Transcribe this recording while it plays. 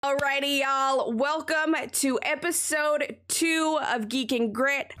Alrighty, y'all. Welcome to episode 2 of Geek and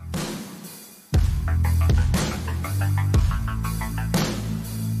Grit.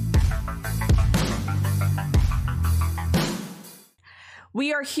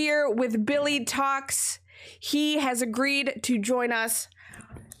 We are here with Billy Talks. He has agreed to join us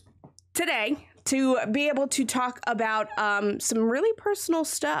today to be able to talk about some really personal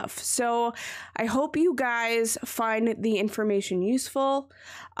stuff. So I hope you guys find the information useful.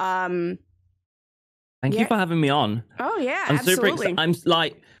 Thank you for having me on. Oh yeah, I'm absolutely. I'm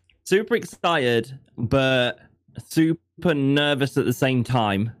super excited, but super nervous at the same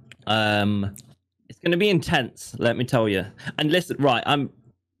time. It's going to be intense, let me tell you. And listen, right,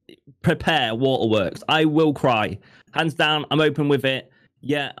 prepare waterworks. I will cry. Hands down, I'm open with it.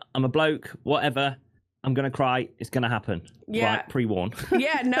 Yeah, I'm a bloke, whatever. I'm going to cry. It's going to happen. Yeah. Right, pre-warn.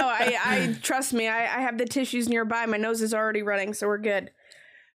 Yeah, no, I trust me. I have the tissues nearby. My nose is already running, so we're good.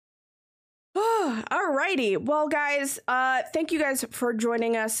 Alrighty. Well, guys, thank you guys for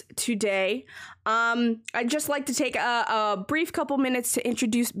joining us today. I'd just like to take a brief couple minutes to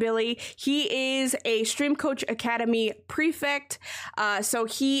introduce Billy. He is a Stream Coach Academy prefect. So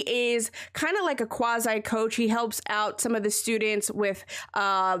he is kind of like a quasi coach. He helps out some of the students with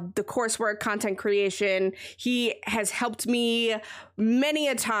the coursework, content creation. He has helped me many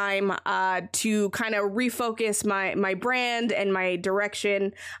a time to kind of refocus my brand and my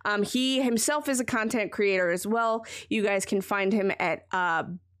direction. He himself is a content creator as well. You guys can find him at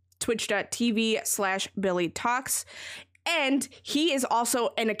twitch.tv/Billy Talks. And he is also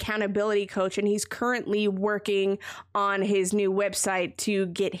an accountability coach, and he's currently working on his new website to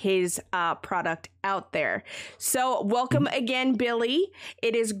get his product out there. So welcome again, Billy.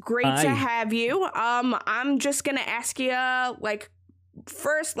 It is great to have you. I'm just going to ask you,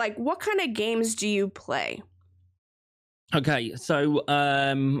 first, what kind of games do you play? Okay, so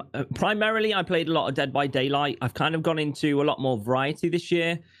primarily I played a lot of Dead by Daylight. I've kind of gone into a lot more variety this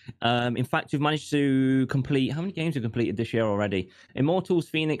year. In fact, we've managed to complete, how many games have completed this year already? Immortals,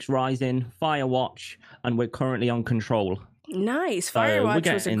 Phoenix Rising, Firewatch, and we're currently on Control. Nice.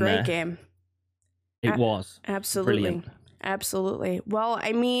 Firewatch was a great game. It was. Absolutely. Brilliant. Absolutely. Well,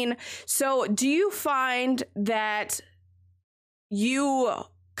 I mean, so do you find that you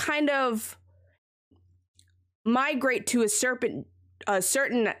kind of migrate to a certain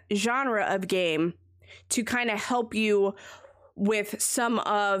genre of game to kind of help you with some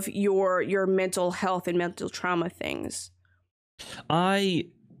of your mental health and mental trauma things? I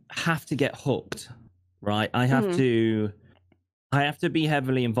have to get hooked, right? I have to be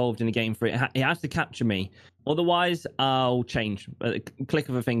heavily involved in a game for it. It has to capture me. Otherwise, I'll change. Click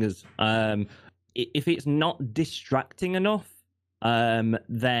of the fingers. If it's not distracting enough,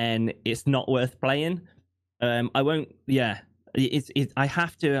 then it's not worth playing. I won't. Yeah, I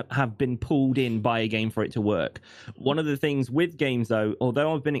have to have been pulled in by a game for it to work. One of the things with games, though,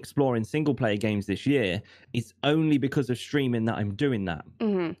 although I've been exploring single player games this year, it's only because of streaming that I'm doing that.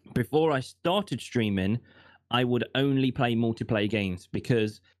 Mm-hmm. Before I started streaming, I would only play multiplayer games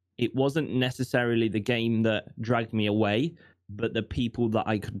because it wasn't necessarily the game that dragged me away, but the people that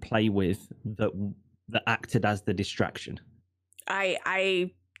I could play with that acted as the distraction.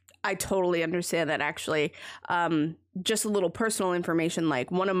 I totally understand that, actually. Just a little personal information, like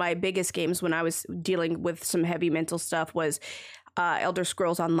one of my biggest games when I was dealing with some heavy mental stuff was Elder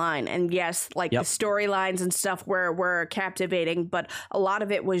Scrolls Online. And yes, the storylines and stuff were captivating, but a lot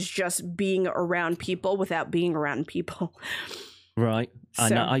of it was just being around people without being around people. Right. So, I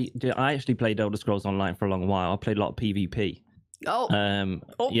know. I actually played Elder Scrolls Online for a long while. I played a lot of PvP.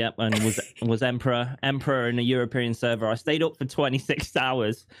 Yep, and was Emperor in a European server. I stayed up for 26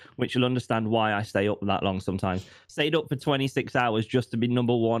 hours, which you'll understand why I stay up that long sometimes. Stayed up for 26 hours just to be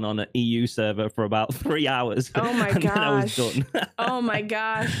number one on an EU server for about 3 hours. Oh my and gosh. Then I was done. Oh my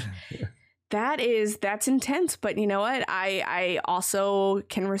gosh. That's intense, but you know what? I also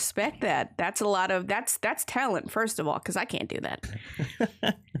can respect that. That's that's talent, first of all, because I can't do that.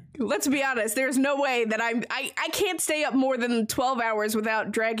 Let's be honest. There's no way that I can't stay up more than 12 hours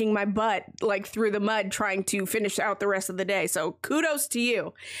without dragging my butt through the mud trying to finish out the rest of the day. So kudos to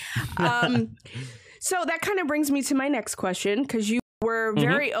you. So that kind of brings me to my next question, because you were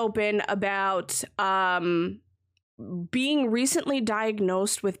very open about being recently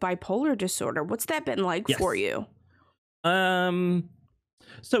diagnosed with bipolar disorder. What's that been like for you?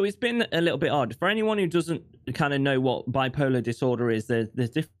 So it's been a little bit odd. For anyone who doesn't kind of know what bipolar disorder is, there's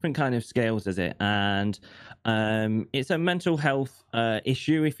different kind of scales as it. And it's a mental health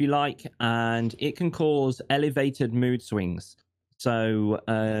issue, if you like, and it can cause elevated mood swings. So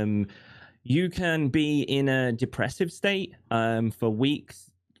you can be in a depressive state for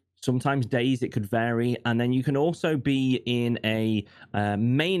weeks, sometimes days. It could vary. And then you can also be in a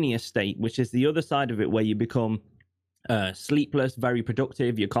mania state, which is the other side of it, where you become sleepless, very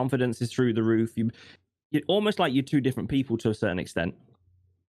productive. Your confidence is through the roof. You're almost like you're two different people to a certain extent.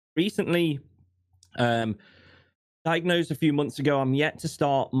 Recently, diagnosed a few months ago, I'm yet to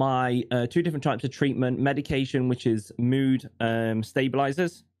start my two different types of treatment: medication, which is mood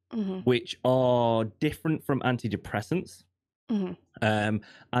stabilizers, which are different from antidepressants, and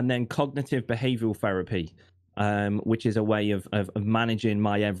then cognitive behavioral therapy, which is a way of managing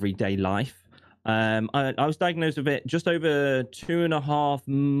my everyday life. I was diagnosed with it just over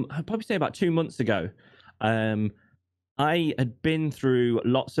 2.5, I'd probably say about 2 months ago. I had been through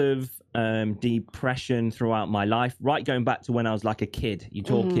lots of depression throughout my life, right going back to when I was like a kid. You're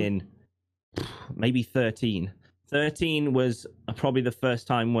talking maybe 13. 13 was probably the first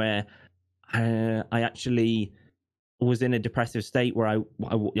time where I actually was in a depressive state where I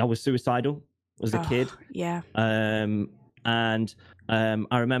was suicidal as a kid. Yeah. And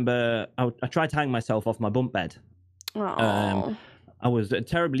I remember I tried to hang myself off my bunk bed. I was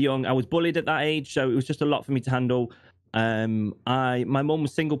terribly young. I was bullied at that age, so it was just a lot for me to handle. My mum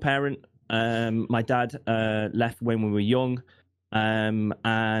was single parent. My dad left when we were young,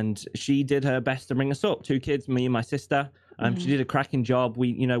 and she did her best to bring us up. 2 kids, me and my sister. She did a cracking job.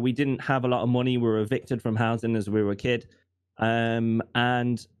 We didn't have a lot of money. We were evicted from housing as we were a kid,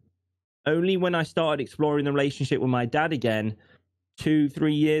 and only when I started exploring the relationship with my dad again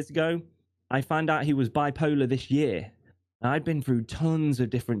 2-3 years ago, I found out he was bipolar this year. I'd been through tons of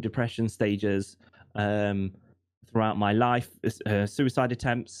different depression stages throughout my life, suicide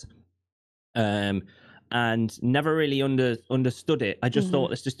attempts, and never really understood it. I just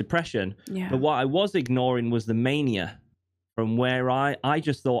thought it's just depression. Yeah. But what I was ignoring was the mania, from where I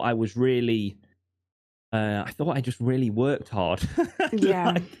just thought I was really, I thought I just really worked hard.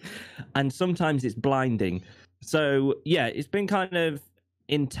 Yeah. And sometimes it's blinding. So yeah, it's been kind of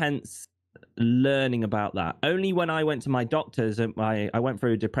intense learning about that. Only when I went to my doctors, I went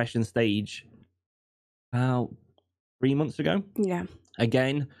through a depression stage about 3 months ago. Yeah.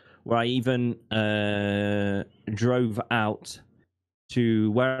 Again, where I even drove out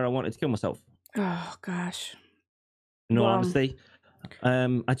to where I wanted to kill myself. Oh gosh. In all honesty,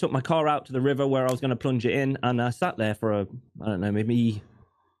 I took my car out to the river where I was going to plunge it in, and I sat there for I don't know, maybe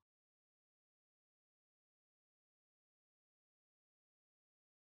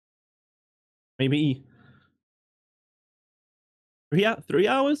maybe 3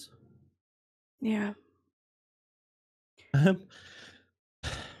 hours. Yeah. And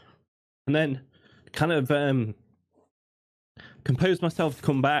then kind of composed myself to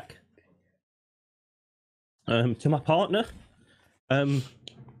come back to my partner,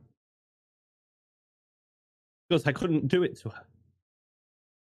 because I couldn't do it to her.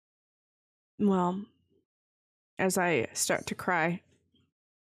 Well, as I start to cry.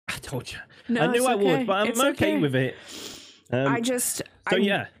 I told you. No, I knew I would, but I'm okay with it.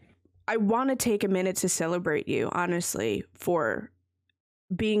 I want to take a minute to celebrate you, honestly, for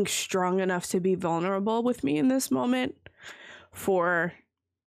being strong enough to be vulnerable with me in this moment, for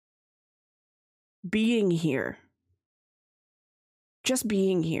being here. Just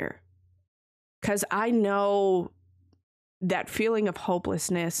being here. Because I know that feeling of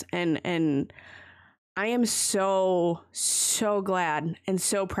hopelessness, and I am so glad and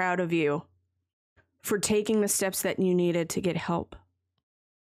so proud of you for taking the steps that you needed to get help.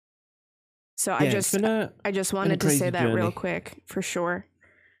 So I just wanted to say that real quick, for sure.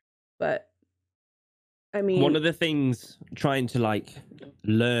 But I mean, one of the things trying to like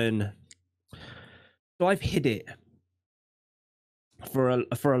learn, so I've hid it for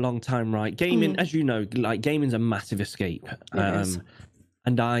a long time, right? Gaming, as you know, like gaming's a massive escape.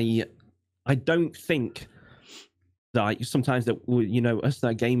 And I don't think that sometimes that us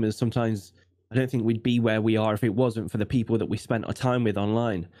that gamers, sometimes I don't think we'd be where we are if it wasn't for the people that we spent our time with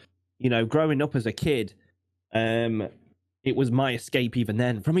online. Growing up as a kid, it was my escape even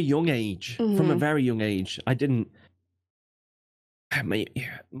then, from a young age, from a very young age. I didn't, my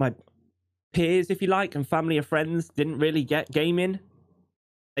peers, if you like, and family or friends didn't really get gaming.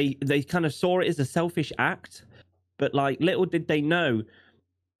 They kind of saw it as a selfish act, but like little did they know,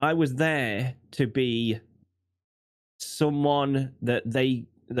 I was there to be someone that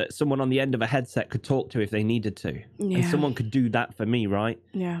someone on the end of a headset could talk to if they needed to, and someone could do that for me, right?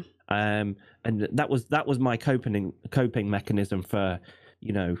 Yeah. And that was my coping mechanism for,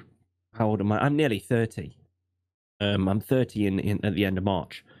 how old am I? I'm nearly 30. I'm 30 in at the end of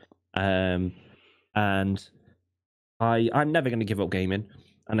March, and I'm never going to give up gaming,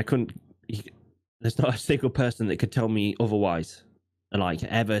 and I couldn't. There's not a single person that could tell me otherwise. like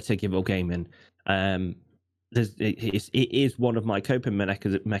ever to give up gaming. It is one of my coping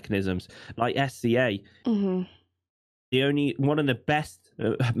mechanisms. Like SCA, Mm-hmm. the only one of the best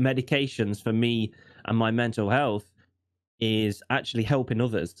medications for me and my mental health is actually helping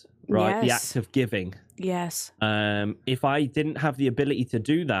others, right? The Yes. act of giving. Yes. If I didn't have the ability to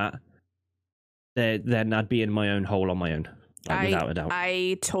do that, then I'd be in my own hole on my own, like, without a doubt.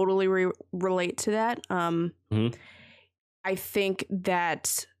 I totally relate to that. Mhm. I think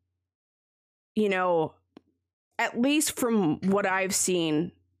that, you know, at least from what I've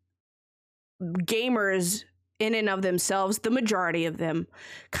seen, gamers in and of themselves, the majority of them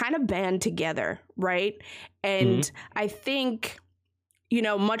kind of band together, right? And I think, you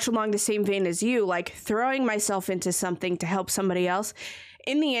know, much along the same vein as you, like throwing myself into something to help somebody else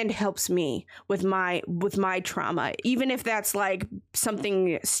in the end helps me with my trauma, even if that's like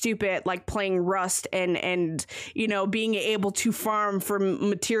something stupid like playing Rust and you know, being able to farm for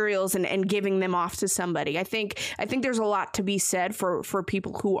materials and giving them off to somebody. I think there's a lot to be said for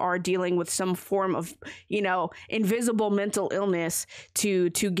people who are dealing with some form of, you know, invisible mental illness to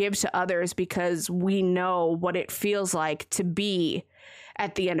give to others, because we know what it feels like to be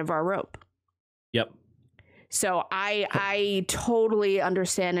at the end of our rope. Yep. So I totally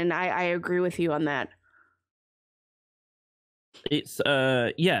understand, and I agree with you on that. It's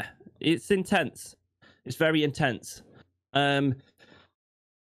yeah, it's intense. It's very intense.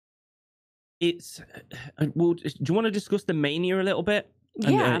 It's well, do you want to discuss the mania a little bit?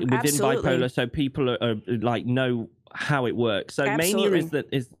 Yeah, within absolutely. bipolar, so people are like know how it works. So Absolutely. mania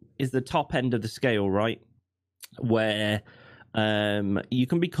is the top end of the scale, right? Where you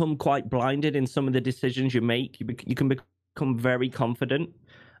can become quite blinded in some of the decisions you make. You can become very confident.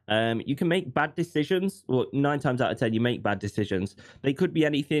 You can make bad decisions. Well, 9 times out of 10, you make bad decisions. They could be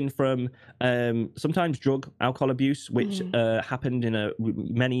anything from sometimes drug, alcohol abuse, which happened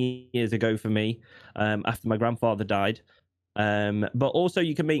many years ago for me after my grandfather died. But also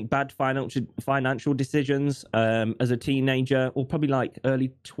you can make bad financial decisions as a teenager, or probably like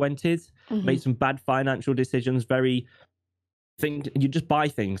early 20s. Made some bad financial decisions. You just buy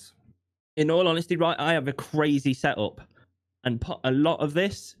things. In all honesty, right, I have a crazy setup, and a lot of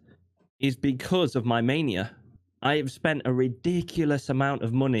this is because of my mania. I have spent a ridiculous amount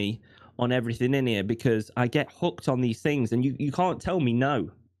of money on everything in here because I get hooked on these things, and you can't tell me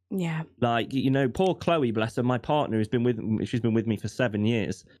no. Yeah. Like, you know, poor Chloe, bless her, my partner, she's been with me for 7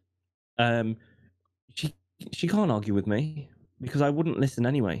 years. She can't argue with me because I wouldn't listen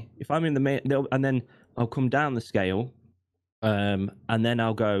anyway. If I'm in the and then I'll come down the scale, and then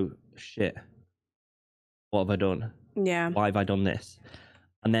I'll go, shit, what have I done? Yeah. Why have I done this?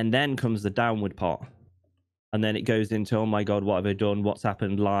 And then comes the downward part. And then it goes into, oh my God, what have I done? What's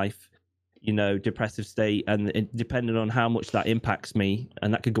happened? Life, you know, depressive state. And depending on how much that impacts me,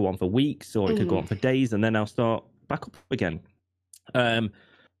 and that could go on for weeks or it could go on for days, and then I'll start back up again.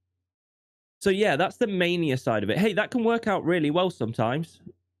 So yeah, that's the mania side of it. Hey, that can work out really well sometimes.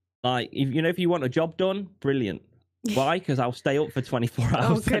 Like, if you want a job done, brilliant. Why? Because I'll stay up for 24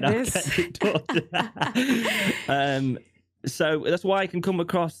 hours and I'll get it done. So that's why I can come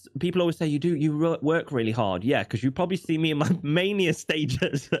across. People always say you work really hard. Yeah, because you probably see me in my mania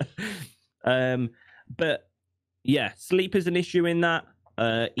stages. But yeah, sleep is an issue in that.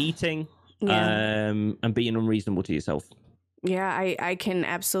 Eating, and being unreasonable to yourself. Yeah, I can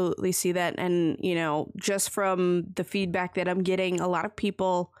absolutely see that. And, you know, just from the feedback that I'm getting, a lot of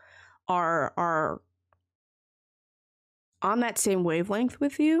people are on that same wavelength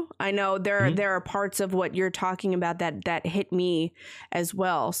with you. I know there are parts of what you're talking about that hit me as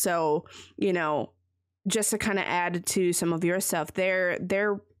well. So, you know, just to kind of add to some of your stuff,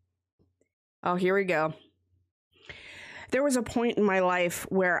 oh, here we go. There was a point in my life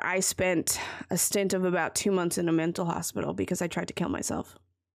where I spent a stint of about 2 months in a mental hospital because I tried to kill myself.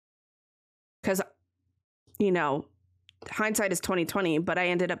 Because, you know, hindsight is 2020, but I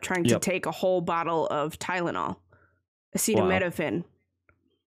ended up trying to take a whole bottle of Tylenol, acetaminophen. Wow.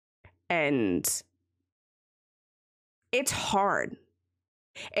 And it's hard.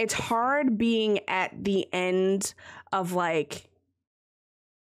 It's hard being at the end of, like,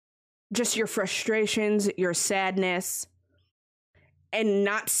 just your frustrations, your sadness, and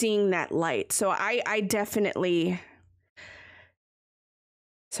not seeing that light. So I definitely,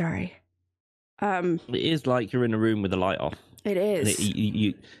 sorry. It is like you're in a room with the light off. It is.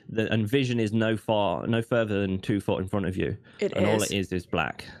 And vision is no further than 2 foot in front of you. And all it is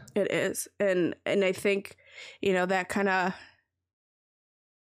black. It is. And I think, you know, that kind of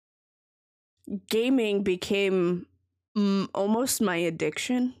gaming became almost my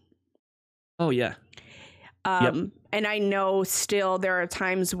addiction. Oh, yeah. And I know still there are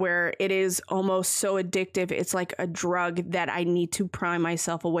times where it is almost so addictive. It's like a drug that I need to pry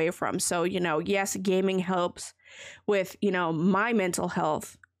myself away from. So, yes, gaming helps with, my mental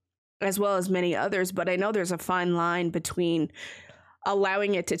health as well as many others. But I know there's a fine line between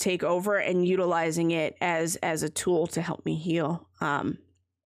allowing it to take over and utilizing it as a tool to help me heal. And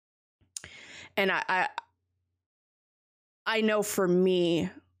I know for me,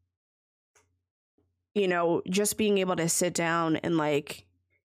 just being able to sit down and like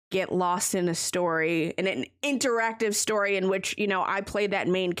get lost in a story, in an interactive story in which, I play that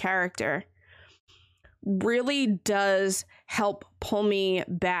main character, really does help pull me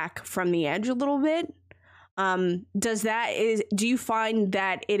back from the edge a little bit. Do you find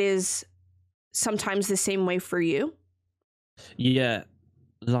that it is sometimes the same way for you? Yeah.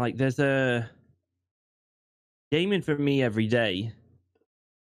 Like there's a gaming for me every day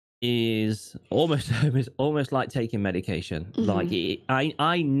is almost like taking medication. Mm-hmm. Like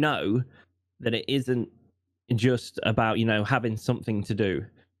I know that it isn't just about, having something to do.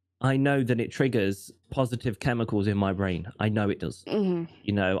 I know that it triggers positive chemicals in my brain. I know it does.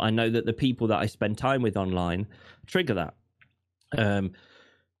 Mm-hmm. I know that the people that I spend time with online trigger that.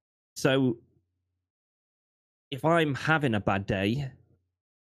 So if I'm having a bad day,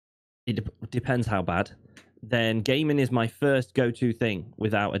 it depends how bad, then gaming is my first go-to thing,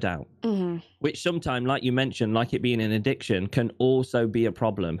 without a doubt. Mm-hmm. Which sometimes, like you mentioned, like it being an addiction, can also be a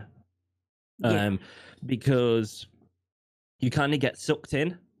problem. Yeah. Because you kind of get sucked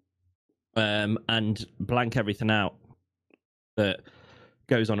in and blank everything out that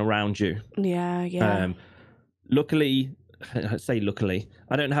goes on around you. Yeah. Luckily,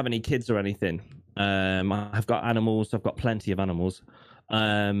 I don't have any kids or anything. I've got animals. I've got plenty of animals.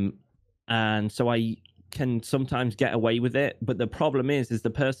 And so I can sometimes get away with it. But the problem is the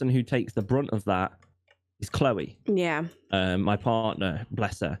person who takes the brunt of that is Chloe. Yeah. My partner,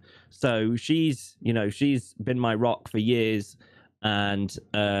 bless her. So she's been my rock for years. And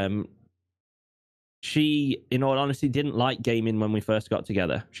she, in all honesty, didn't like gaming when we first got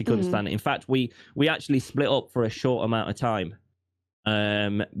together. She couldn't stand it. In fact, we actually split up for a short amount of time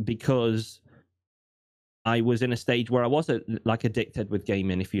because I was in a stage where I wasn't like addicted with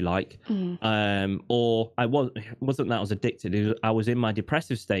gaming, if you like, or I wasn't that I was addicted. I was in my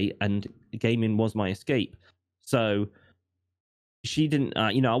depressive state, and gaming was my escape. So she didn't,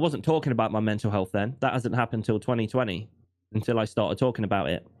 I wasn't talking about my mental health then. That hasn't happened till 2020, until I started talking about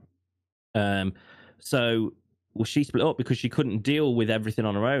it. So she split up because she couldn't deal with everything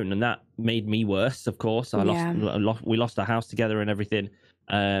on her own, and that made me worse. Of course, we lost our house together and everything,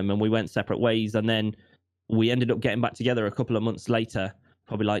 and we went separate ways, and then we ended up getting back together a couple of months later,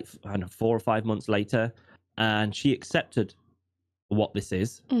 probably like 4 or 5 months later, and she accepted what this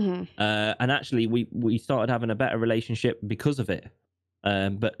is. And actually, we started having a better relationship because of it.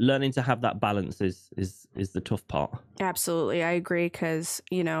 But learning to have that balance is the tough part. Absolutely, I agree, because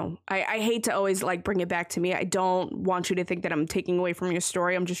I hate to always like bring it back to me. I don't want you to think that I'm taking away from your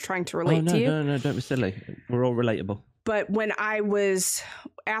story. I'm just trying to relate to you. No, don't be silly. We're all relatable. But when I was,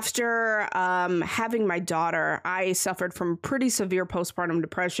 after having my daughter, I suffered from pretty severe postpartum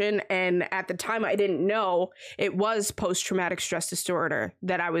depression. And at the time, I didn't know it was post-traumatic stress disorder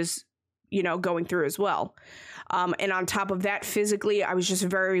that I was, going through as well. And on top of that, physically, I was just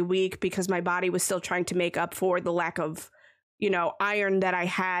very weak because my body was still trying to make up for the lack of, iron that I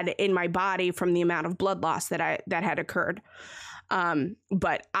had in my body from the amount of blood loss that had occurred.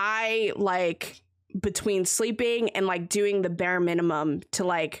 But I between sleeping and doing the bare minimum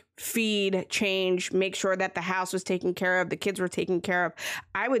to feed, change, make sure that the house was taken care of, the kids were taken care of,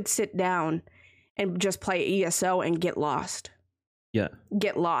 I would sit down and just play ESO and get lost. Yeah.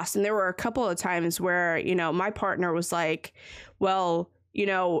 Get lost. And there were a couple of times where, my partner was like, well,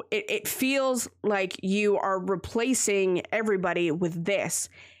 it feels like you are replacing everybody with this.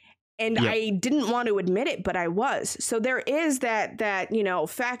 And I didn't want to admit it, but I was. So there is that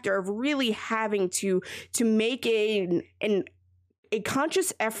factor of really having to make a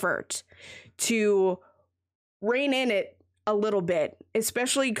conscious effort to rein in it a little bit,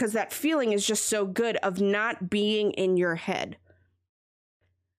 especially because that feeling is just so good of not being in your head.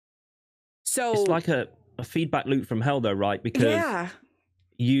 So it's like a feedback loop from hell, though, right? Because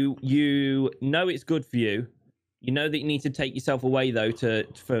you know it's good for you. You know that you need to take yourself away, though,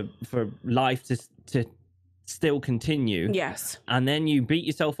 for life to still continue. Yes. And then you beat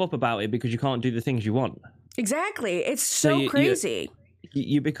yourself up about it because you can't do the things you want. Exactly. It's so crazy.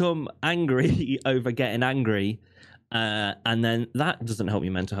 You become angry over getting angry, And then that doesn't help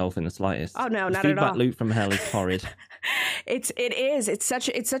your mental health in the slightest. Oh no, The not at feedback all. loop from hell is horrid. It's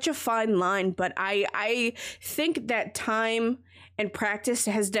such a fine line, but I think that time and practice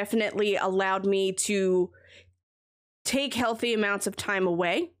has definitely allowed me to take healthy amounts of time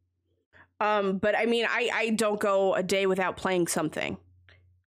away. But I mean, I don't go a day without playing something.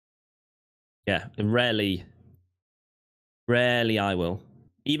 Yeah, and rarely I will.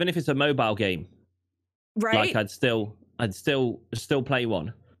 Even if it's a mobile game, Right? like I'd still play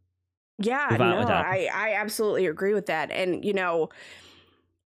one. Yeah, Without no, a doubt. I absolutely agree with that. And, you know,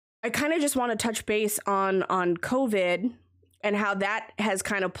 I kind of just want to touch base on COVID and how that has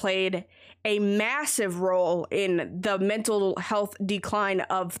kind of played a massive role in the mental health decline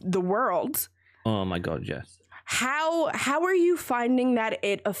of the world. Oh my God, yes. How are you finding that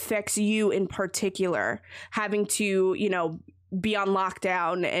it affects you in particular, having to, you know, be on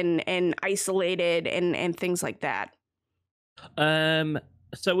lockdown and isolated and things like that?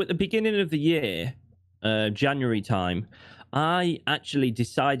 So at the beginning of the year, January time, I actually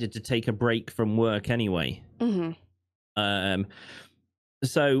decided to take a break from work anyway. Mm-hmm.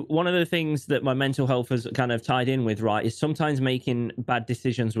 So one of the things that my mental health has kind of tied in with, right, is sometimes making bad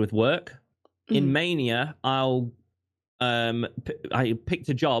decisions with work. In Mania, I picked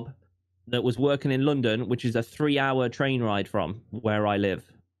a job that was working in London, which is a 3-hour train ride from where I live.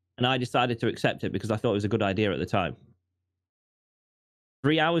 And I decided to accept it because I thought it was a good idea at the time.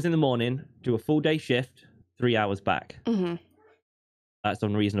 3 hours in the morning, do a full day shift, 3 hours back. Mm-hmm. That's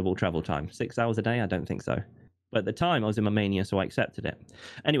unreasonable travel time. 6 hours a day? I don't think so. But at the time, I was in my mania, so I accepted it.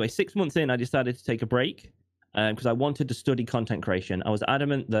 Anyway, 6 months in, I decided to take a break because I wanted to study content creation. I was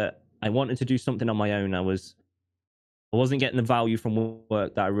adamant that I wanted to do something on my own. I wasn't getting the value from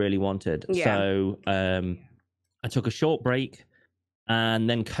work that I really wanted. Yeah. So I took a short break, and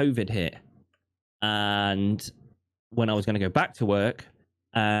then COVID hit. And when I was going to go back to work,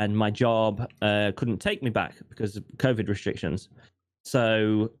 and my job couldn't take me back because of COVID restrictions.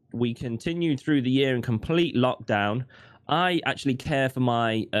 So we continued through the year in complete lockdown. I actually care for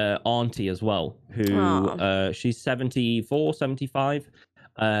my auntie as well, who she's 74, 75.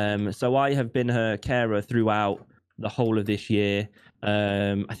 So I have been her carer throughout the whole of this year.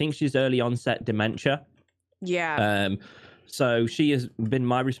 I think she's early onset dementia. Yeah. So she has been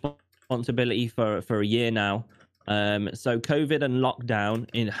my responsibility for a year now. So COVID and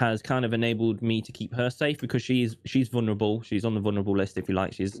lockdown has kind of enabled me to keep her safe because she's vulnerable. She's on the vulnerable list, if you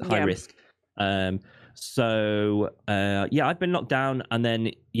like. She's high risk. So I've been locked down, and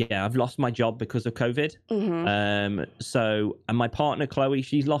then I've lost my job because of COVID. Mm-hmm. And my partner Chloe,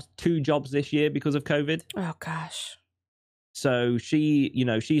 she's lost 2 jobs this year because of COVID. Oh gosh. So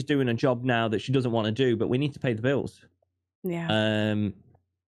she's doing a job now that she doesn't want to do, but we need to pay the bills. Yeah.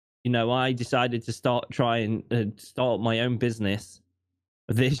 I decided to start my own business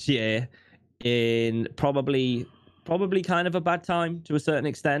this year in probably kind of a bad time to a certain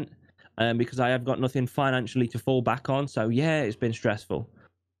extent, because I have got nothing financially to fall back on. So it's been stressful.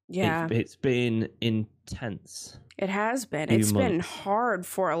 Yeah. It's been intense. It has been. It's been hard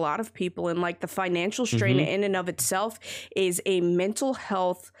for a lot of people, and like the financial strain in and of itself is a mental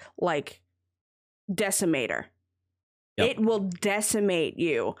health like decimator. Yep. It will decimate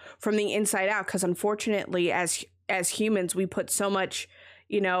you from the inside out because unfortunately as humans we put so much,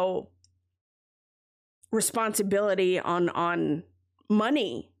 responsibility on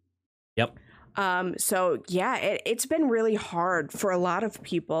money. Yep. So it's been really hard for a lot of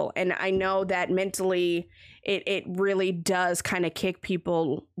people, and I know that mentally it really does kind of kick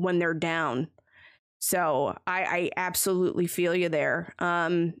people when they're down. So I absolutely feel you there.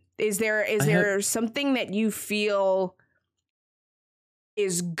 Is there something that you feel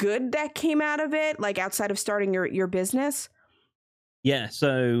is good that came out of it, like outside of starting your business? Yeah,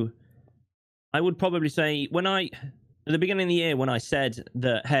 so I would probably say at the beginning of the year when I said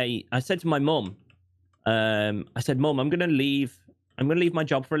that, hey, I said to my mum, I said, Mum, I'm going to leave my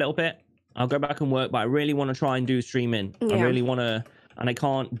job for a little bit. I'll go back and work, but I really want to try and do streaming. Yeah. I really want to, and I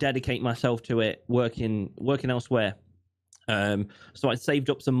can't dedicate myself to it working elsewhere. So I saved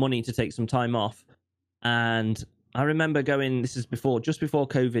up some money to take some time off. And I remember this is just before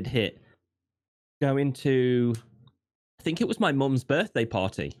COVID hit, going to, I think it was my mum's birthday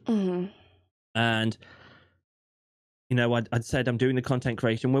party. Mm-hmm. And, I'd said I'm doing the content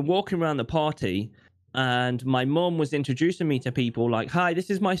creation. We're walking around the party, and my mum was introducing me to people like, hi, this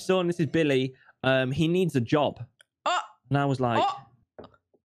is my son. This is Billy. He needs a job. Oh. And I was like,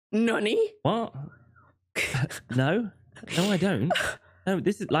 Nani? What? No, I don't. No,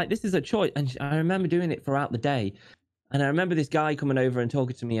 this is a choice. And I remember doing it throughout the day. And I remember this guy coming over and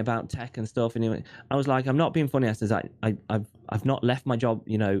talking to me about tech and stuff. And I was like, I'm not being funny. I says, I've not left my job,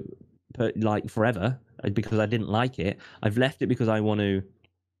 you know, like forever because I didn't like it. I've left it because I want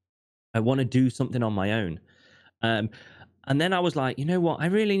to do something on my own. And then I was like, you know what? I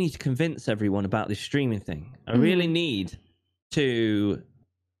really need to convince everyone about this streaming thing. I really need to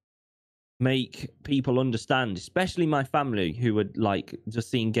make people understand, especially my family, who were like just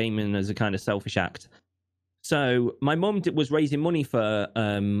seeing gaming as a kind of selfish act. So my mum was raising money for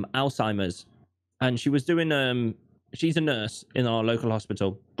Alzheimer's, and she was doing she's a nurse in our local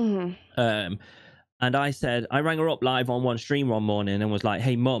hospital. And I rang her up live on one stream one morning and was like,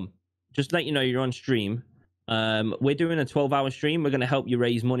 hey mum, just let you know you're on stream. We're doing a 12-hour stream. We're going to help you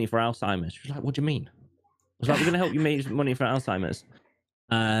raise money for Alzheimer's. She was like, what do you mean? I was like, we're going to help you raise money for Alzheimer's.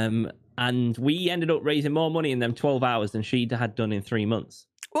 And we ended up raising more money in them 12 hours than she had done in 3 months.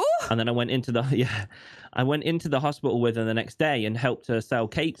 Ooh. And then I went into the hospital with her the next day and helped her sell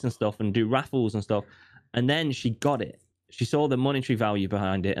cakes and stuff and do raffles and stuff. And then she got it. She saw the monetary value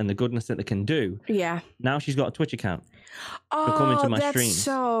behind it and the goodness that they can do. Yeah. Now she's got a Twitch account. Oh, come into my that's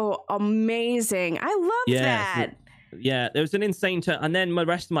so amazing. I love that. Yeah, there was an insane turn. And then the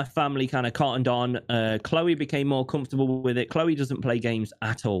rest of my family kind of cottoned on. Chloe became more comfortable with it. Chloe doesn't play games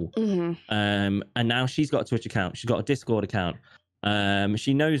at all. And now she's got a Twitch account. She's got a Discord account.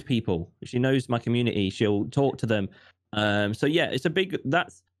 She knows people. She knows my community. She'll talk to them. So yeah, it's a big...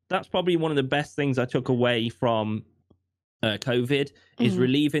 That's probably one of the best things I took away from COVID is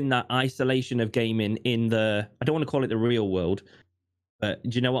relieving that isolation of gaming in the, I don't want to call it the real world, but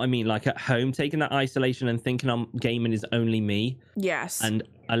do you know what I mean? Like at home, taking that isolation and thinking gaming is only me. Yes. And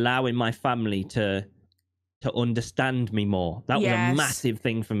allowing my family to understand me more. That was a massive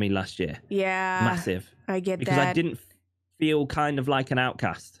thing for me last year. Yeah. Massive. I get because that. Because I didn't feel kind of like an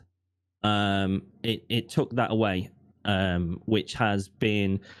outcast. It took that away. Which has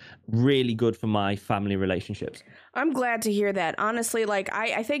been really good for my family relationships. I'm glad to hear that. Honestly, like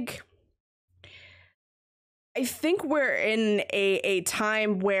I think we're in a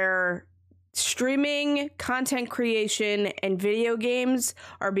time where streaming, content creation, and video games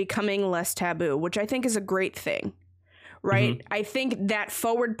are becoming less taboo, which I think is a great thing. Right. I think that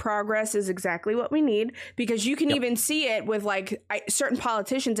forward progress is exactly what we need, because you can even see it with like certain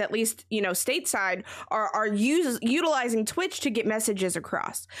politicians, at least, you know, stateside, are utilizing Twitch to get messages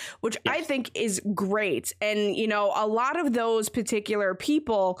across, which I think is great. And, you know, a lot of those particular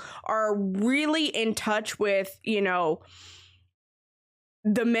people are really in touch with, you know,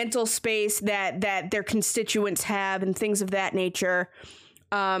 the mental space that their constituents have and things of that nature.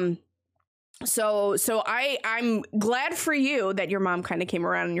 So I'm glad for you that your mom kind of came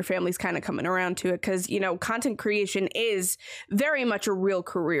around and your family's kind of coming around to it, because, you know, content creation is very much a real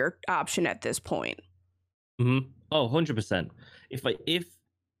career option at this point. Oh, 100%. If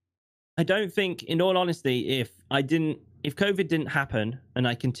I don't think, in all honesty, if COVID didn't happen and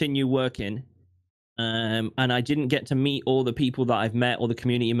I continue working, and I didn't get to meet all the people that I've met, all the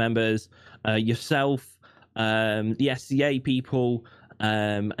community members, yourself, the SCA people,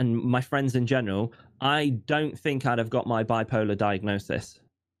 and my friends in general, I don't think I'd have got my bipolar diagnosis.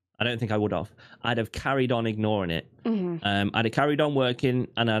 I don't think I would have. I'd have carried on ignoring it. I'd have carried on working,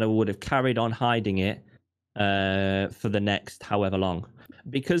 and I would have carried on hiding it for the next however long.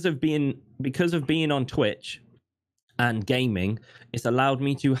 Because of being on Twitch and gaming, it's allowed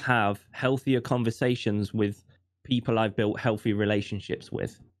me to have healthier conversations with people I've built healthy relationships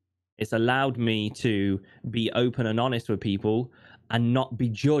with. It's allowed me to be open and honest with people and not be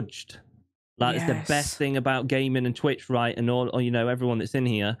judged. Like, it's the best thing about gaming and Twitch, right? And all, you know, everyone that's in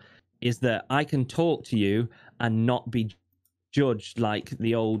here, is that I can talk to you and not be judged like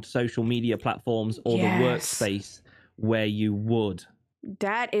the old social media platforms or the workspace where you would.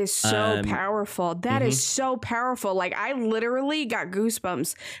 That is so powerful. That is so powerful. Like, I literally got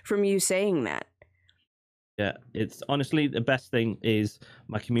goosebumps from you saying that. Yeah, it's honestly the best thing is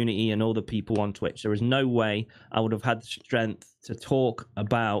my community and all the people on Twitch. There is no way I would have had the strength to talk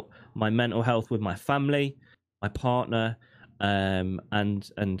about my mental health with my family, my partner,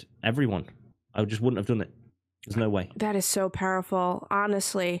 and everyone. I just wouldn't have done it. There's no way. That is so powerful,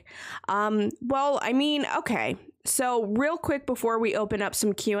 honestly. Well, I mean, okay. So real quick before we open up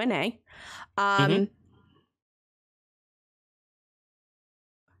some Q&A,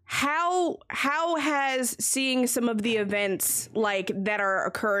 How has seeing some of the events like that are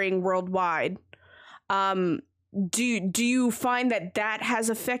occurring worldwide, do you find that has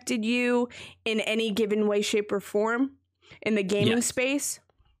affected you in any given way, shape, or form in the gaming space?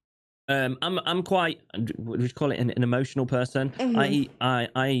 I'm quite, what do you call it, an emotional person.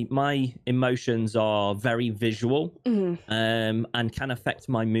 I my emotions are very visual, and can affect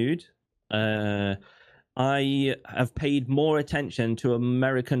my mood. I have paid more attention to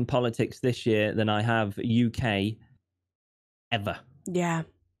American politics this year than I have UK ever. Yeah.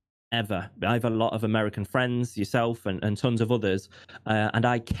 Ever. I have a lot of American friends, yourself, and tons of others, and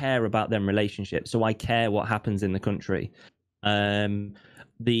I care about them relationships. So I care what happens in the country.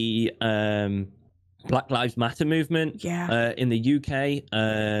 The Black Lives Matter movement, in the UK.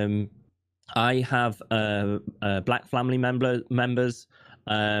 I have Black family members.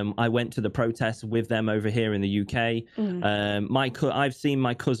 I went to the protests with them over here in the UK. I've seen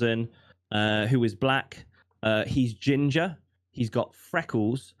my cousin, who is black. He's ginger. He's got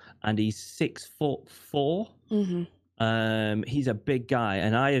freckles, and he's 6'4". He's a big guy,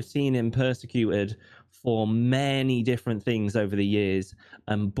 and I have seen him persecuted for many different things over the years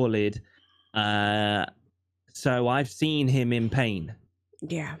and bullied. So I've seen him in pain.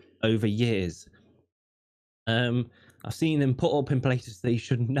 Yeah. Over years. I've seen him put up in places they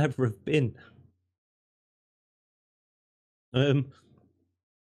should never have been. And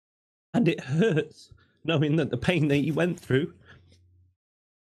it hurts knowing that the pain that he went through.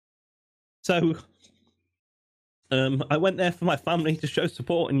 So I went there for my family to show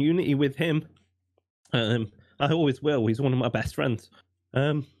support and unity with him. I always will. He's one of my best friends.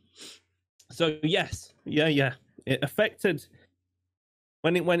 So yes, yeah. It affected.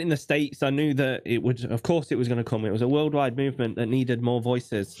 When it went in the States, I knew that it would. Of course, it was going to come. It was a worldwide movement that needed more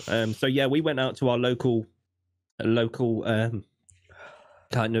voices. So yeah, we went out to our local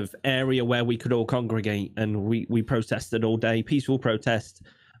kind of area where we could all congregate, and we protested all day, peaceful protest.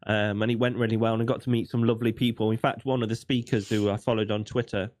 And it went really well, and I got to meet some lovely people. In fact, one of the speakers who I followed on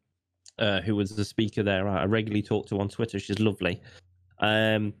Twitter, who was the speaker there, I regularly talk to on Twitter. She's lovely.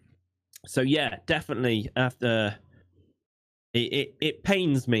 So yeah, definitely after it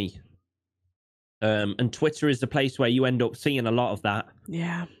pains me. And Twitter is the place where you end up seeing a lot of that.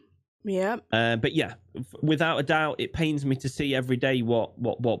 Yeah. Yeah. But yeah, without a doubt, it pains me to see every day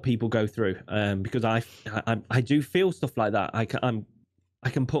what people go through. Because I do feel stuff like that. I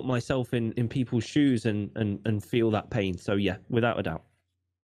can put myself in people's shoes and feel that pain. So yeah, without a doubt.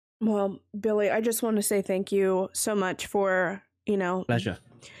 Well, Billy, I just want to say thank you so much for, pleasure,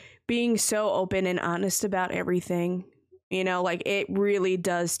 being so open and honest about everything. Like, it really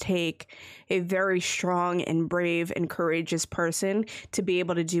does take a very strong and brave and courageous person to be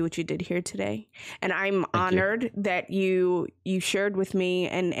able to do what you did here today. And I'm honored that you shared with me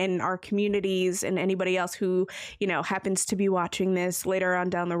and our communities and anybody else who, happens to be watching this later on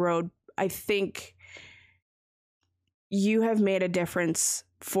down the road. I think you have made a difference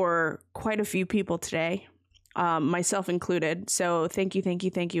for quite a few people today, myself included. So thank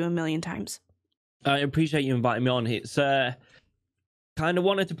you a million times. I appreciate you inviting me on. It's kind of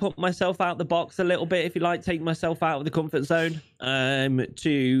wanted to put myself out the box a little bit, if you like, take myself out of the comfort zone,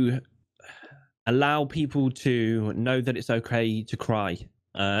 to allow people to know that it's okay to cry.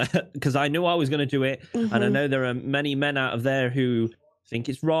 Because I knew I was going to do it, and I know there are many men out of there who think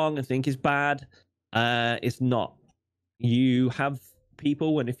it's wrong and think it's bad. It's not. You have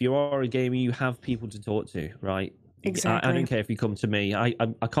people, and if you are a gamer, you have people to talk to, right? Exactly. I don't care if you come to me. I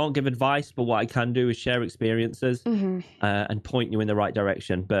can't give advice, but what I can do is share experiences and point you in the right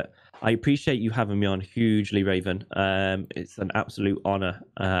direction. But I appreciate you having me on hugely, Raven. It's an absolute honor,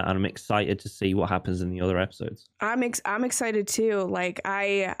 and I'm excited to see what happens in the other episodes. I'm excited too. Like,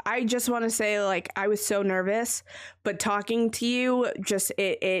 I just want to say, like, I was so nervous, but talking to you, just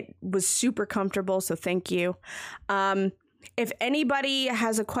it was super comfortable. So thank you. If anybody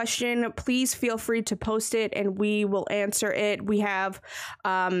has a question, please feel free to post it and we will answer it. We have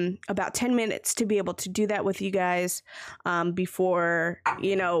about 10 minutes to be able to do that with you guys before,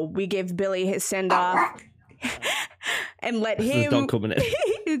 we give Billy his send off. And let him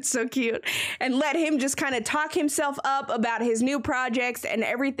it's so cute, and let him just kind of talk himself up about his new projects and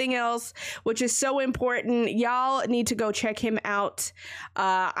everything else, which is so important. Y'all need to go check him out.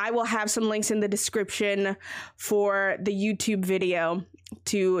 I will have some links in the description for the YouTube video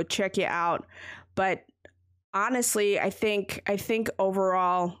to check you out. But honestly, I think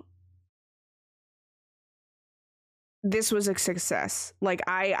overall this was a success. Like,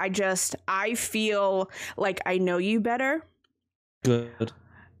 I feel like I know you better. Good.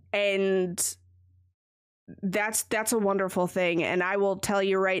 And that's a wonderful thing. And I will tell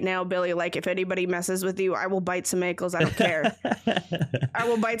you right now, Billy, like, if anybody messes with you, I will bite some ankles. I don't care. I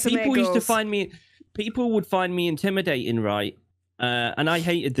will bite some ankles. People would find me intimidating, right? And I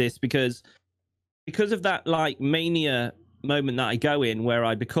hated this because of that, like, mania moment that I go in where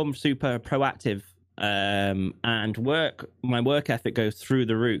I become super proactive, and my work ethic goes through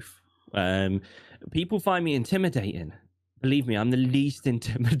the roof. People find me intimidating. Believe me, I'm the least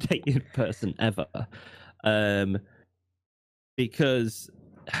intimidating person ever. Because,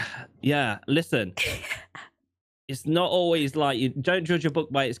 yeah, listen, it's not always like, you don't judge a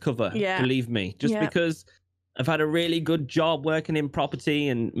book by its cover. Yeah. Believe me, just because I've had a really good job working in property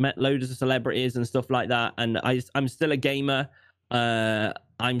and met loads of celebrities and stuff like that, and I'm still a gamer.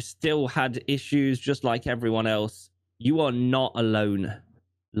 I'm still had issues just like everyone else. You are not alone.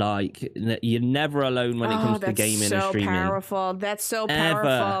 Like, you're never alone when it comes to gaming and streaming. Powerful. That's so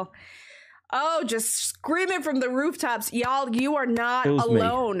powerful. Oh, just screaming from the rooftops. Y'all, you are not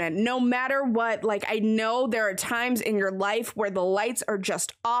alone. No matter what. Like, I know there are times in your life where the lights are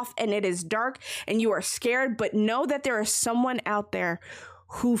just off and it is dark and you are scared, but know that there is someone out there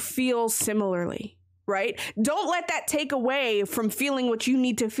who feels similarly. Right? Don't let that take away from feeling what you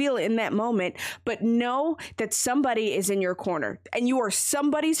need to feel in that moment, but know that somebody is in your corner and you are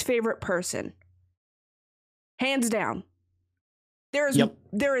somebody's favorite person. Hands down.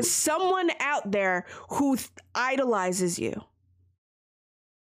 There is someone out there who idolizes you.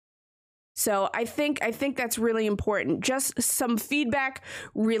 So I think that's really important. Just some feedback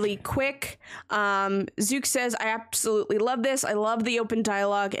really quick. Zook says, I absolutely love this. I love the open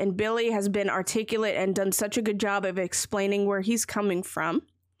dialogue, and Billy has been articulate and done such a good job of explaining where he's coming from.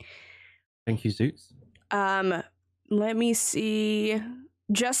 Thank you, Zooks. Let me see.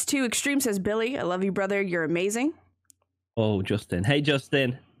 Just Too Extreme says, Billy, I love you, brother. You're amazing. Oh, Justin. Hey,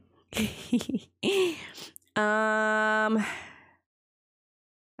 Justin. I'm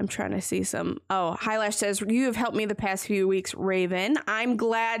trying to see some. Oh, Highlash says, you have helped me the past few weeks, Raven. I'm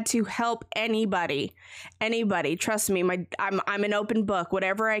glad to help anybody. Anybody. Trust me, I'm an open book.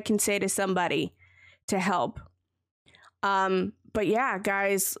 Whatever I can say to somebody to help. But yeah,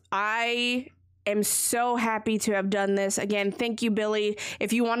 guys, I am so happy to have done this. Again, thank you, Billy.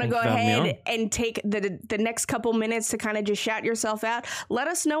 If you want to go ahead and take the next couple minutes to kind of just shout yourself out, let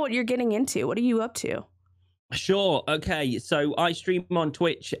us know what you're getting into. What are you up to? Sure. Okay. So I stream on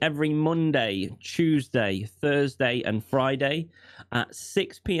Twitch every Monday, Tuesday, Thursday, and Friday at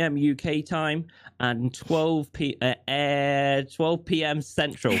 6 p.m. UK time and 12 p.m.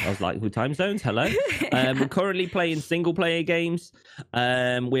 Central. I was like, who time zones? Hello. We're currently playing single player games.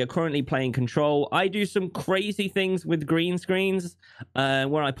 We are currently playing Control. I do some crazy things with green screens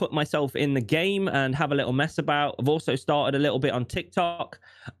where I put myself in the game and have a little mess about. I've also started a little bit on TikTok,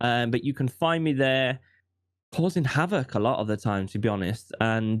 but you can find me there, causing havoc a lot of the time, to be honest.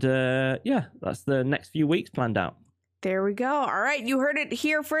 And yeah, that's the next few weeks planned out. There we go. All right, you heard it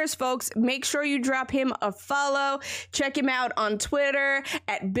here first, folks. Make sure you drop him a follow. Check him out on Twitter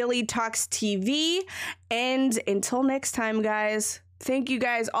at Billy Talks TV. And until next time, guys, thank you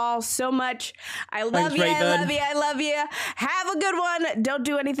guys all so much. I love you. I love you. I love you. Have a good one. Don't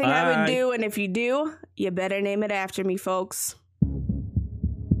do anything I would do. And if you do, you better name it after me, folks.